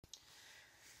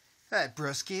Alright,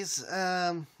 broskies.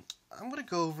 I'm gonna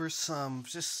go over some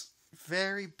just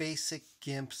very basic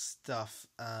GIMP stuff.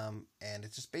 And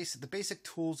it's just the basic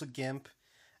tools of GIMP.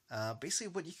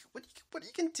 Basically, what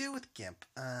you can do with GIMP.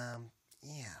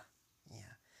 Yeah.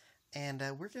 And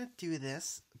we're gonna do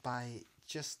this by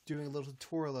just doing a little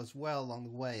tutorial as well along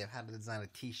the way of how to design a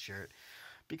T-shirt,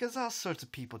 because all sorts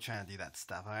of people trying to do that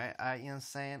stuff. All right, you know what I'm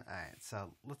saying? All right,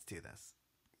 so let's do this.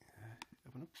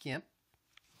 Open up GIMP.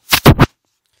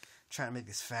 Trying to make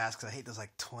this fast because I hate those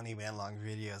like 20-minute long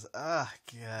videos. Ugh,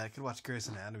 God, I could watch Grey's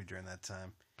Anatomy during that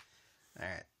time.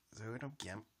 Alright, so open up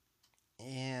GIMP.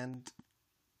 And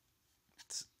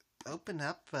open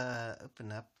up, where is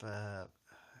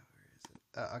it?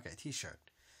 Oh, okay, T-shirt.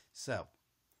 So,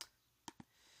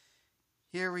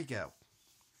 here we go.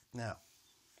 Now,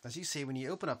 as you see, when you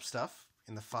open up stuff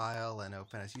in the file and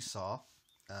open, as you saw,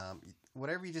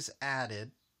 whatever you just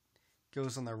added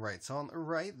goes on the right. So on the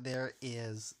right there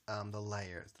is the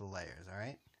layers, all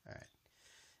right? All right.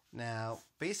 Now,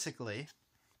 basically,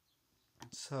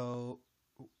 so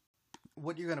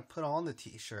what you're going to put on the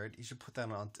T-shirt, you should put that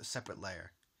on a separate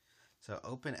layer. So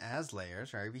open as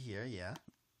layers, right over here, yeah.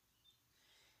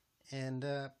 And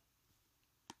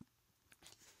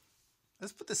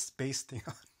let's put the space thing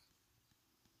on.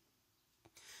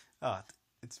 Oh,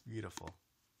 it's beautiful.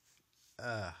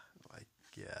 Oh my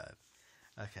God.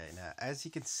 Okay, now as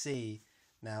you can see,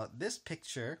 now this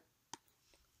picture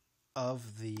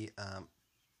of the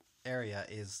area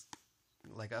is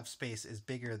like of space is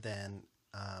bigger than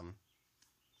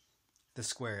the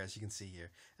square, as you can see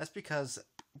here. That's because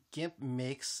GIMP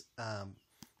makes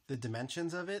the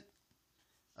dimensions of it,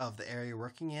 of the area you're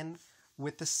working in,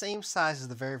 with the same size as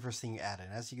the very first thing you added.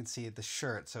 And as you can see, the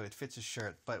shirt, so it fits a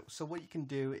shirt. But so what you can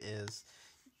do is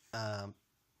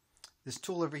this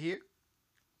tool over here,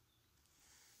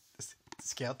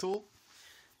 scale tool,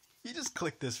 you just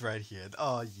click this right here.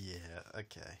 Oh yeah,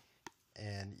 okay.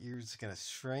 And you're just gonna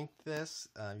shrink this.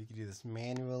 You can do this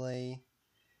manually,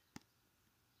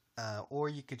 or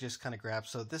you could just kind of grab.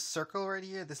 So this circle right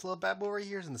here, this little bad boy right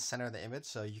here, is in the center of the image.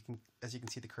 So you can, as you can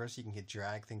see the cursor, you can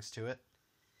drag things to it,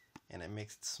 and it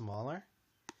makes it smaller.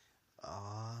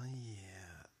 Oh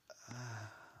yeah.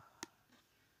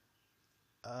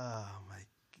 Oh my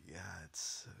God,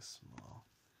 it's so small.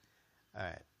 All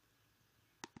right.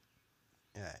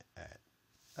 Alright.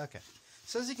 Okay.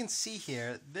 So as you can see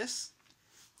here, this,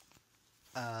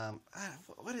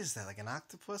 what is that? Like an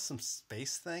octopus? Some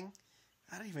space thing?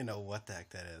 I don't even know what the heck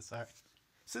that is. Alright.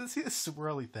 So see this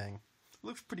swirly thing? It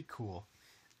looks pretty cool.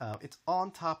 It's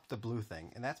on top of the blue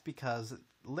thing, and that's because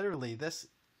literally this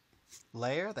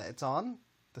layer that it's on,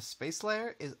 the space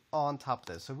layer, is on top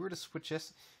of this. So if we were to switch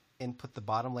this and put the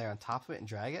bottom layer on top of it and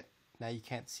drag it, now you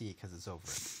can't see it because it's over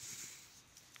it.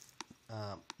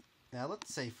 Now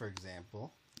let's say, for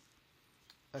example,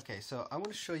 okay, so I'm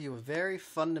going to show you a very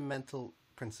fundamental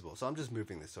principle. So I'm just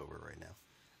moving this over right now.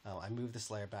 I moved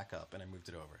this layer back up and I moved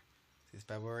it over. See this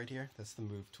bad boy right here? That's the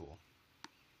move tool.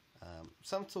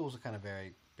 Some tools are kind of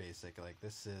very basic, like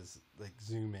this is like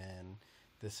zoom in,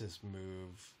 this is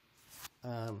move,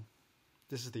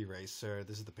 this is the eraser,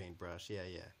 this is the paintbrush, yeah.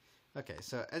 Okay,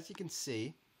 so as you can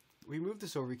see, we moved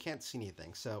this over, we can't see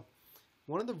anything. So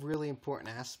one of the really important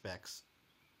aspects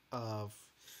of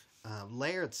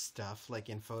layered stuff, like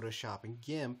in Photoshop and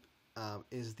GIMP,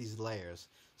 is these layers.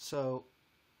 So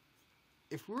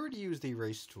if we were to use the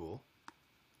erase tool,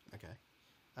 okay,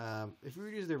 if we were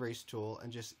to use the erase tool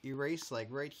and just erase like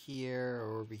right here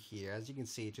or over here, as you can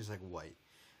see, it's just like white.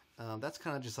 That's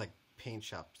kind of just like paint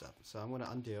shop stuff. So I'm going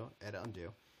to undo, edit,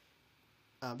 undo.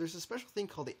 There's a special thing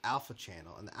called the alpha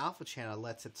channel, and the alpha channel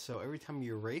lets it so every time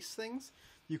you erase things,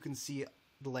 you can see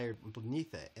the layer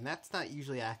beneath it, and that's not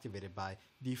usually activated by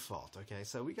default. Okay,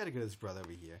 so we got to go to this brother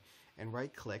over here and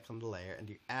right click on the layer and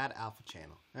do add alpha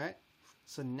channel. All right,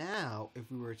 so now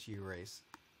if we were to erase,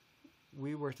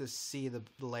 we were to see the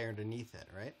layer underneath it,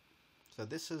 right? So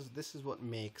this is what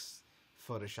makes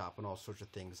Photoshop and all sorts of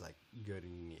things like good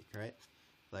and unique, right?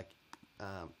 Like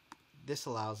this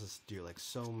allows us to do like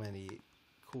so many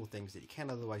cool things that you can't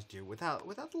otherwise do without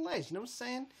the layers. You know what I'm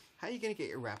saying? How are you gonna get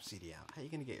your Rhapsody out?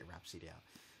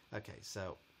 Okay,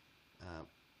 so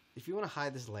if you want to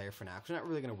hide this layer for now, because we're not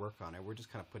really gonna work on it, we're just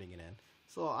kind of putting it in.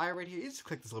 This little eye right here, you just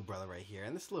click this little brother right here,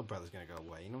 and this little brother's gonna go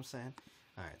away. You know what I'm saying?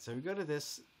 All right, so we go to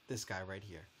this guy right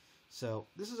here. So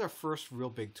this is our first real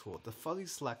big tool, the fuzzy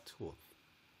select tool.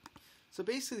 So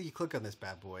basically, you click on this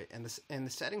bad boy, and the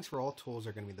settings for all tools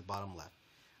are going to be the bottom left.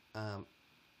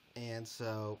 And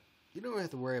so you don't really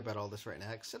have to worry about all this right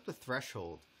now, except the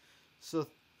threshold. So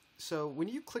so when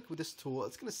you click with this tool,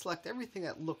 it's going to select everything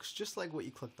that looks just like what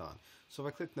you clicked on. So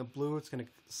if I click the blue, it's going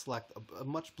to select as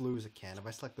much blue as it can. If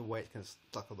I select the white, it's going to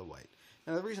select all the white.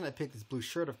 Now the reason I picked this blue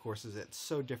shirt, of course, is it's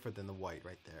so different than the white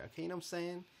right there. Okay, you know what I'm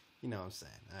saying? You know what I'm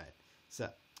saying. All right. So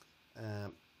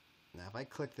now if I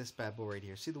click this bad boy right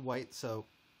here, see the white? So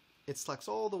it selects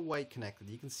all the white connected.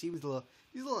 You can see these little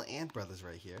ant brothers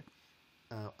right here.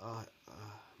 Man,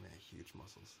 huge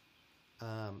muscles.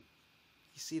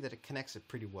 You see that it connects it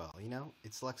pretty well, you know?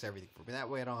 It selects everything for me. That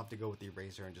way I don't have to go with the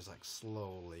eraser and just like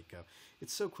slowly go.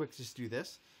 It's so quick to just do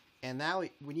this. And now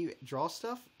when you draw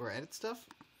stuff or edit stuff,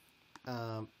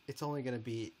 it's only going to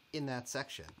be in that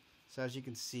section. So as you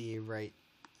can see right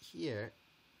here,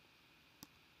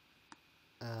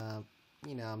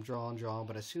 you know, I'm drawing,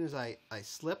 but as soon as I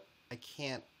slip, I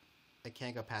can't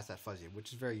go past that fuzzy,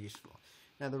 which is very useful.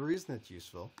 Now the reason it's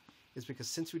useful is because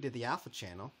since we did the alpha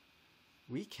channel,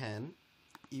 we can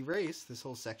erase this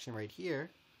whole section right here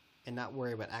and not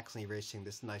worry about accidentally erasing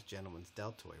this nice gentleman's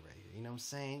deltoid right here. You know what I'm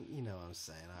saying? You know what I'm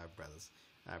saying. All right, brothers.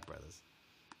 All right, brothers.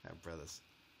 All right, brothers.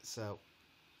 So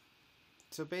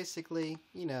basically,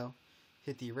 you know,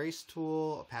 hit the erase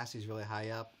tool, opacity is really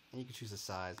high up, and you can choose the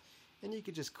size, and you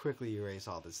can just quickly erase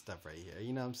all this stuff right here.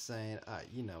 You know what I'm saying?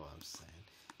 You know what I'm saying.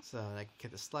 So I can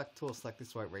hit the select tool, select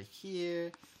this white right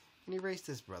here, and erase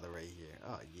this brother right here.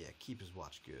 Oh yeah, keep his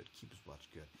watch good. Keep his watch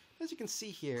good. As you can see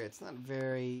here, it's not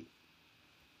very...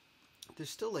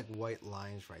 There's still like white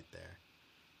lines right there.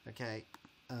 Okay?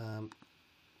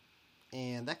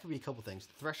 And that could be a couple things.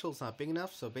 The threshold's not big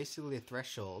enough, so basically the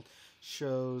threshold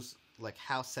shows like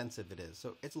how sensitive it is.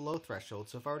 So it's a low threshold,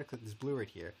 so if I were to click this blue right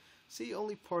here, see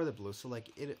only part of the blue, so like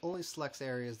it only selects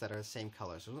areas that are the same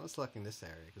color. So I'm not selecting this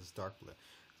area because it's dark blue.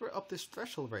 If we're up this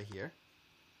threshold right here,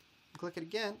 click it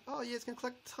again, oh yeah, it's going to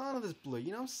collect a ton of this blue,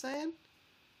 you know what I'm saying?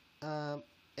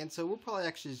 And so we're probably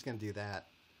actually just going to do that.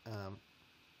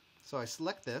 So I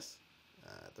select this,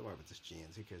 don't worry about this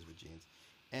genes, who cares about genes?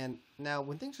 And now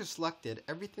when things are selected,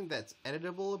 everything that's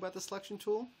editable about the selection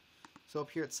tool, so up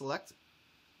here at select,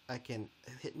 I can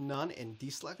hit none and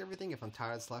deselect everything if I'm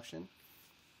tired of selection.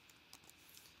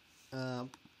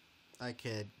 I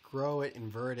could grow it,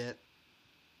 invert it,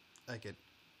 I could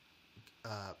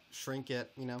shrink it,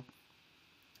 you know.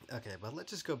 Okay, but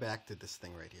let's just go back to this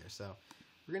thing right here. So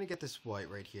we're going to get this white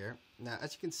right here. Now,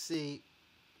 as you can see,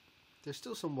 there's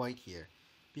still some white here.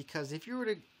 Because if you were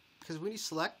to, because when you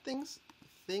select things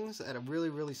at a really,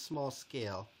 really small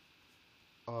scale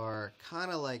are kind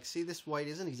of like, see, this white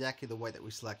isn't exactly the white that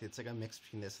we selected. It's like a mix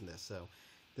between this and this. So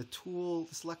the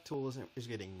select tool is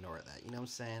going to ignore that. You know what I'm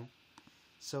saying?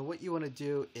 So what you want to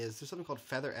do is, there's something called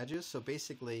feather edges. So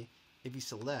basically, if you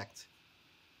select,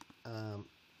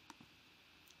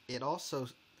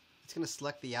 it's going to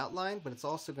select the outline, but it's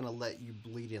also going to let you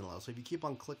bleed in low. So if you keep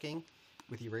on clicking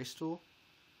with the erase tool,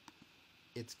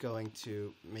 it's going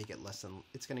to make it less than,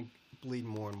 it's going to bleed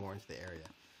more and more into the area.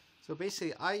 So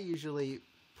basically, I usually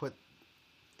put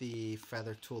the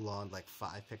feather tool on like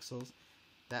 5 pixels.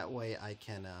 That way I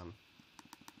can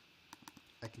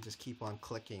just keep on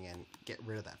clicking and get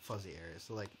rid of that fuzzy area.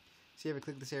 So like, see if I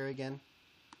click this area again?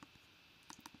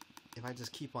 If I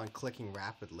just keep on clicking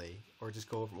rapidly, or just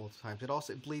go over it multiple times,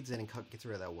 it bleeds in and gets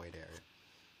rid of that white area.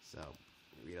 So,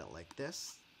 we don't like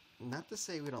this. Not to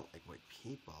say we don't like white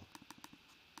people.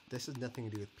 This has nothing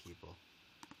to do with people.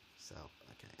 So,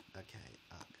 okay,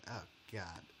 oh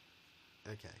god.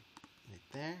 Okay, right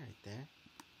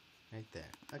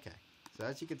there, okay. So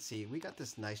as you can see, we got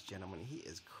this nice gentleman. He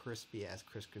is crispy as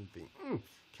crisp can be.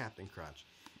 Captain Crunch.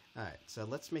 Alright, so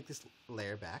let's make this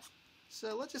layer back.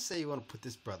 So let's just say you want to put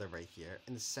this brother right here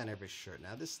in the center of his shirt.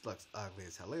 Now this looks ugly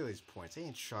as hell. Look at these points. They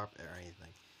ain't sharp or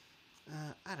anything.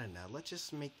 I don't know. Let's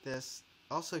just make this...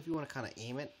 Also, if you want to kind of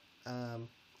aim it,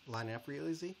 line it up real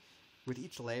easy. With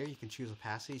each layer, you can choose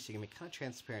opacity, so you can make kind of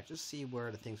transparent. Just see where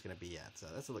the thing's going to be at. So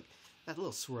that's a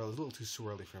little swirl. It's a little too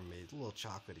swirly for me. It's a little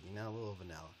chocolatey, you know, a little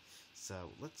vanilla. So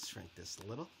let's shrink this a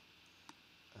little.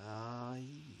 Yeah.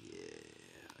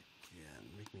 Again,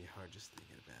 make me hard just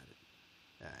thinking about it.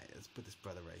 Alright, let's put this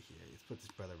brother right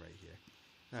here.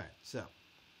 Alright, so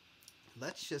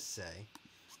let's just say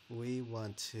we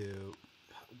want to...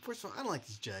 First of all, I don't like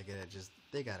these jagged edges.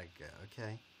 They gotta go,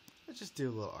 okay? Let's just do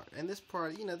a little art. And this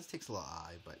part, you know, this takes a little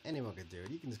eye, but anyone could do it.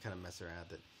 You can just kind of mess around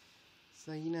with it.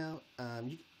 So, you know,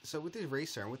 so with the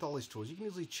eraser and with all these tools, you can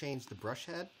usually change the brush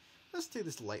head. Let's do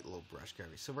this light little brush curve.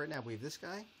 So right now we have this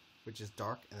guy, which is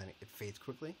dark, and then it fades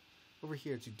quickly. Over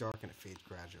here, it's too dark, and it fades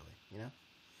gradually, you know?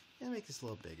 And make this a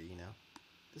little bigger, you know?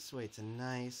 This way, it's a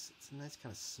nice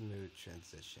kind of smooth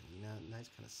transition, you know? Nice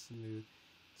kind of smooth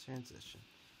transition.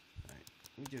 Alright,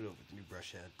 let me do it over with the new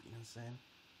brush head, you know what I'm saying?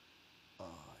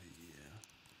 Oh yeah.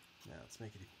 Now let's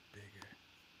make it even bigger.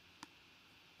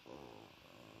 Oh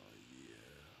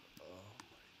yeah. Oh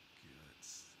my god,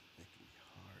 it's making me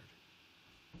hard.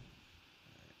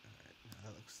 Alright. Now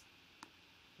that looks.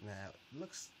 Now it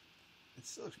looks. It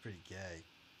still looks pretty gay,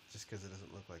 just because it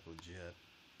doesn't look like legit.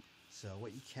 So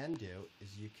what you can do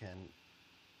is you can.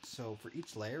 So for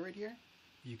each layer right here,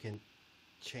 you can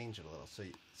change it a little. So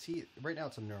you see, right now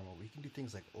it's a normal. We can do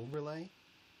things like overlay,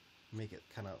 make it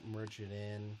kind of merge it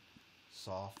in,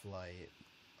 soft light,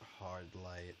 hard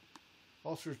light,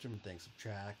 all sorts of different things.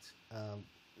 Subtract.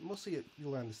 Mostly you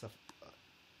learn this stuff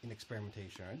in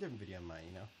experimentation or a different video of mine,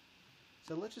 you know.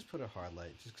 So let's just put a hard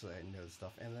light, just because I know this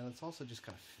stuff, and then it's also just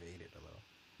kind of faded a little.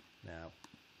 Now,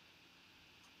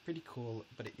 pretty cool.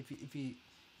 But if you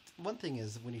one thing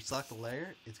is when you select the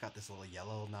layer, it's got this little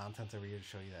yellow nonsense over here to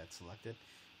show you that it's selected.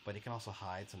 But it can also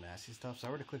hide some nasty stuff. So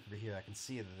I were to click over here, I can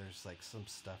see that there's like some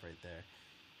stuff right there.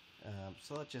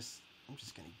 So I'm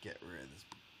just gonna get rid of this.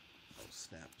 Oh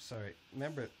snap! Sorry.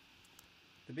 Remember,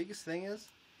 the biggest thing is,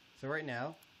 so right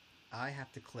now, I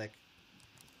have to click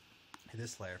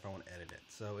this layer if I want to edit it.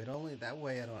 So it only that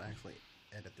way I don't actually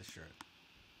edit the shirt.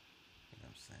 You know what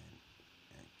I'm saying?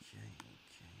 Okay.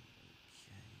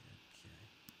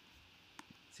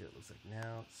 See what it looks like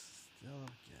now. It's still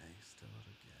okay.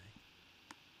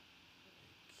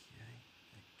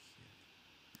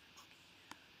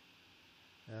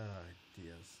 Oh,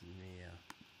 Dios mío.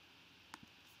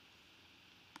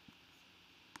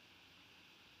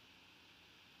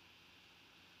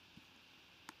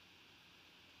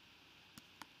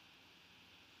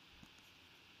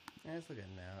 Let's look at it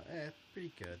now.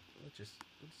 Pretty good. Let's just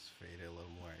fade it a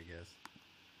little more, I guess.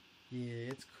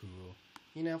 Yeah, it's cool.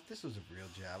 You know, if this was a real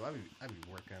job, I'd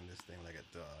be working on this thing like a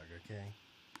dog, okay?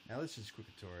 Now let's just quick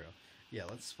tutorial. Yeah,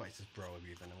 let's spice this bro up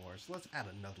even more. So let's add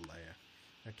another layer.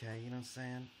 Okay, you know what I'm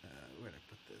saying? Where'd I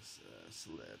put this?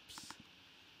 Slips.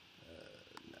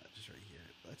 No, just right here.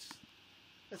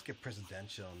 Let's get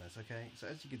presidential on this, okay? So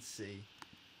as you can see,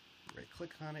 right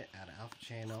click on it, add an alpha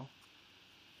channel.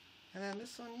 And then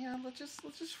this one, yeah, let's just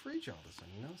free draw this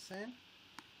one, you know what I'm saying?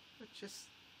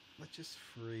 Let's just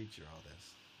free draw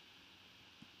this.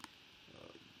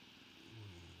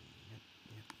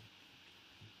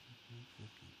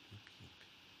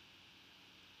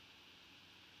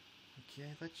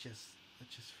 Okay, let's just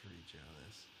free draw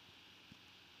this.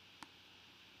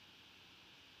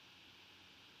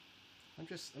 I'm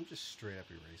just straight up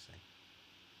erasing.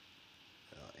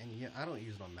 And yeah, I don't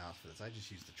use my mouse for this. I just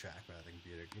use the trackpad of the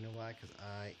computer. You know why? Because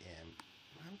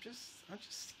I'm just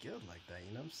skilled like that.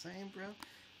 You know what I'm saying, bro?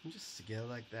 I'm just skilled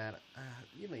like that.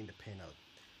 You don't need to pay no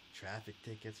traffic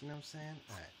tickets. You know what I'm saying?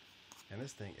 All right. And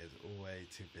this thing is way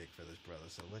too big for this brother.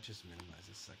 So let's just minimize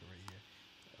this sucker right here.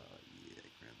 Yeah,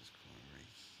 grab this corner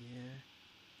right here.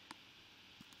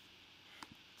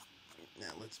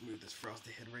 Now let's move this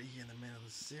frosty head right here in the middle of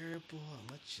the cereal bowl. And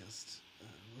let's just,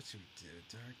 what should we do?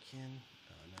 Darken?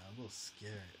 Oh no, a little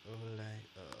scary. Overlay.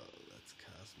 Oh, that's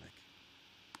cosmic.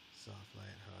 Soft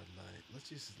light, hard light. Let's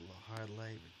use a little hard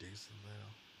light, reduce a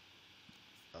little.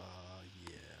 Oh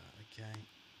yeah, okay.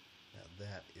 Now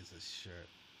that is a shirt.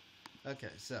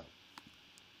 Okay, so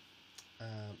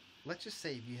let's just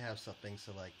say if you have something,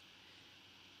 so like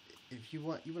if you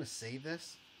want to save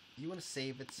this, you want to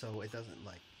save it so it doesn't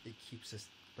like it keeps this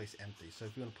place empty. So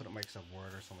if you want to put a Microsoft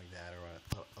Word or something like that, or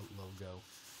a logo,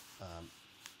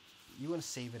 you want to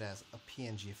save it as a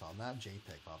PNG file, not a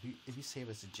JPEG file. If you save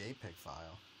it as a JPEG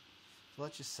file, so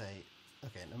let's just say,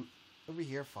 okay, over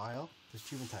here, file, there's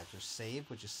two different types. There's save,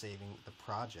 which is saving the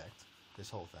project, this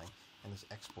whole thing, and there's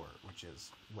export, which is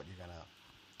what you're gonna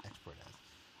export as.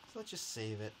 So let's just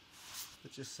save it.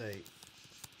 Let's just say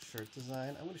shirt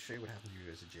design. I'm going to show you what happens if you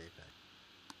use a JPEG.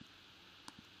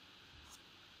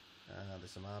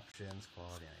 There's some options,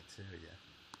 quality, yeah.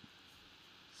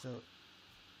 So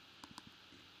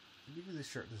if you do the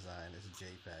shirt design as a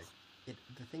JPEG,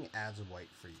 the thing adds a white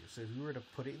for you. So if you were to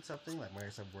put it in something like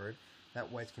Microsoft Word, that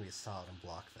white's going to be solid and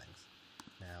block things.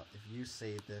 Now, if you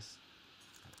save this,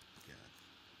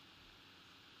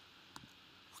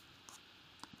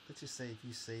 let's just say if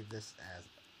you save this as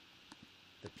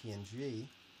the PNG,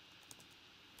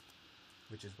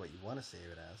 which is what you want to save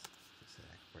it as, just say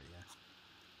export, yeah.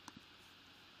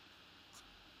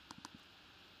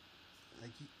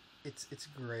 Like it's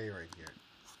gray right here.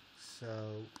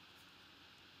 So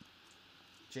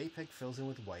JPEG fills in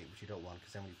with white, which you don't want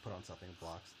because then when you put on something, it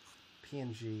blocks.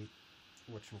 PNG,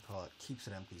 whatchamacallit, keeps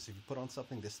it empty. So if you put on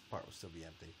something, this part will still be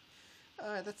empty.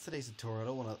 Alright, that's today's tutorial. I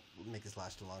don't want to make this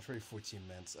last too long. It's already 14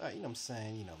 minutes. Alright, you know what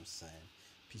I'm saying.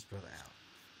 Peace, brother, out.